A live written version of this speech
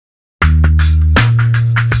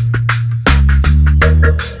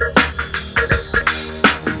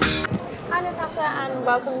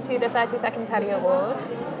welcome to the 32nd Telly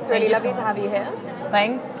Awards. It's really lovely to have you here.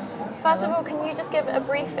 Thanks. First of all, can you just give a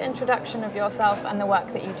brief introduction of yourself and the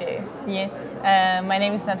work that you do? Yes, my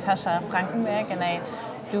name is Natascha Frankenberg and I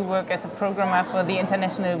do work as a programmer for the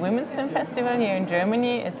International Women's Film Festival here in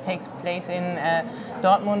Germany. It takes place in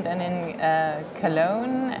Dortmund and in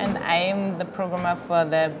Cologne, and I am the programmer for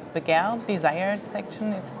the begehrt, desired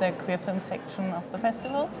section. It's the queer film section of the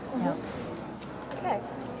festival. Mm-hmm. Yeah. Okay.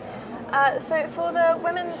 So for the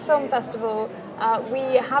Women's Film Festival, we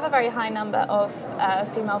have a very high number of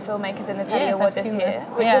female filmmakers in the Telly Award this year,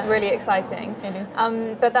 which is really exciting. It is.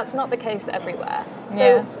 But that's not the case everywhere. So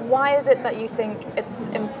Yeah. why is it that you think it's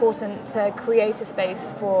important to create a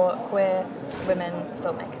space for queer women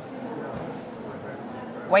filmmakers?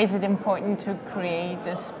 Why is it important to create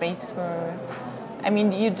a space for... I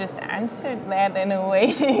mean, you just answered that in a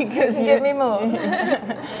way because you give me more.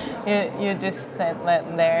 you just said that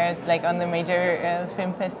there's like on the major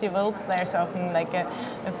film festivals there's often like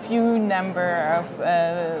a few number of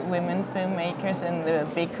women filmmakers in the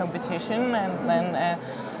big competition, and then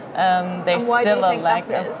there's still a lack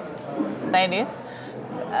of. That is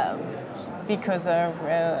because of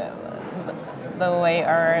the way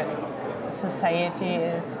our society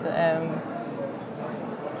is.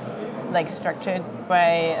 Like structured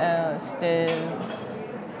by still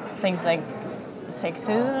things like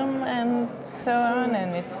sexism and so on,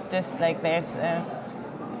 and it's just like there's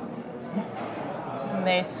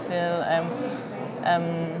still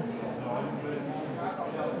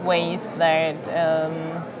ways that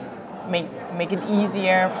make it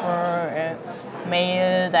easier for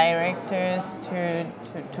male directors to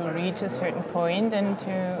reach a certain point and to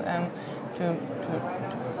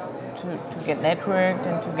get networked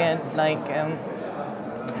and to get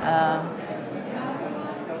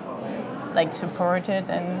like supported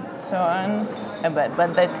and so on, but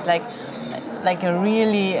that's like a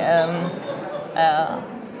really I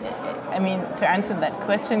mean, to answer that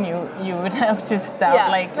question you would have to start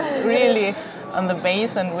like really on the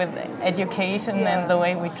base and with education and the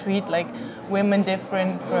way we treat like women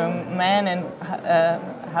different from men, and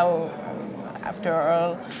how after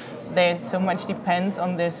all there's so much depends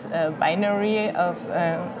on this binary of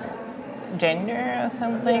gender or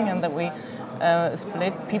something, and that we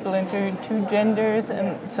split people into two genders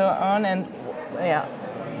and so on, and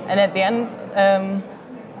and at the end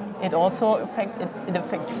it also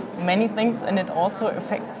affects many things, and it also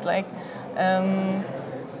affects like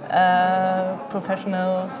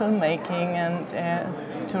professional filmmaking and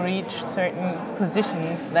to reach certain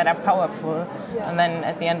positions that are powerful, and then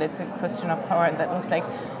at the end it's a question of power. That was like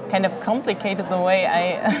kind of complicated the way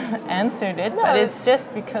I answered it, but it's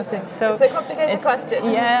just because it's so... It's a complicated question.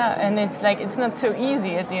 Yeah, and it's like, it's not so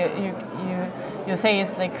easy. You say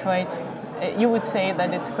it's like quite... You would say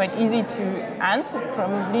that it's quite easy to answer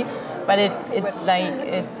probably, but it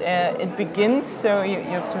begins, so you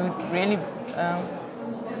have to really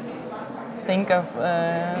think of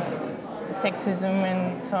sexism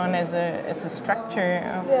and so on as a structure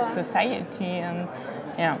of society, and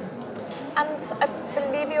And I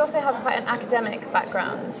believe you also have quite an academic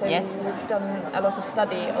background, so you've done a lot of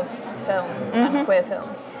study of film and queer film.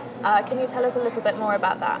 Can you tell us a little bit more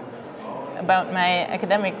about that? About my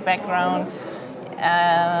academic background,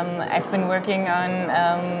 I've been working on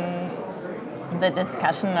the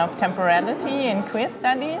discussion of temporality in queer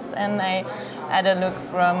studies, and I had a look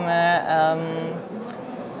from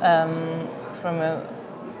a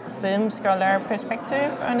film scholar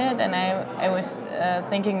perspective on it, and I was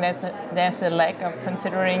thinking that there's a lack of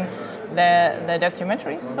considering the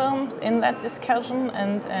documentaries films in that discussion,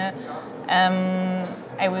 and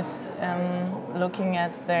I was looking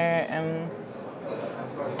at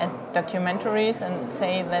at documentaries and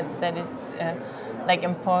say that it's like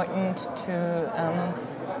important to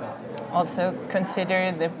also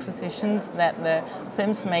consider the positions that the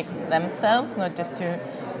films make themselves, not just to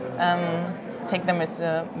take them as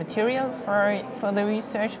a material for the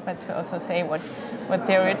research, but to also say what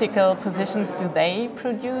theoretical positions do they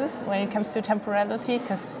produce when it comes to temporality,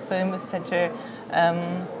 because film is such a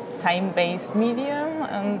time-based medium,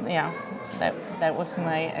 and that was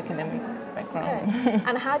my academic background. Okay.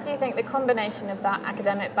 And how do you think the combination of that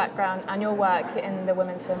academic background and your work in the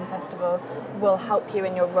Women's Film Festival will help you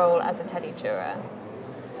in your role as a Telly juror?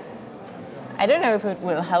 I don't know if it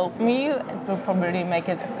will help me. It will probably make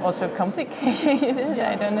it also complicated.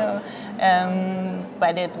 I don't know,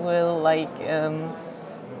 but it will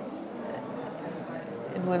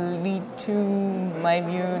it will lead to my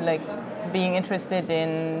view like being interested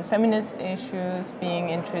in feminist issues, being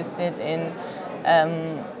interested in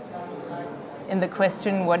the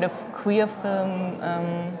question what if queer film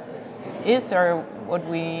is, or what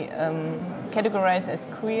we categorize as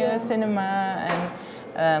queer cinema,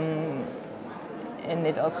 and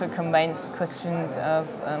it also combines questions of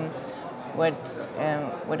what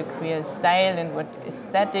a queer style and what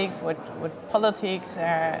aesthetics, what politics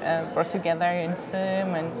are brought together in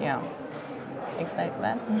film, and things like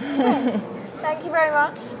that. Thank you very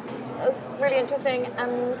much. It was really interesting,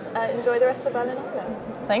 and enjoy the rest of the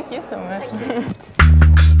Berlinale. Thank you so much. Thank you.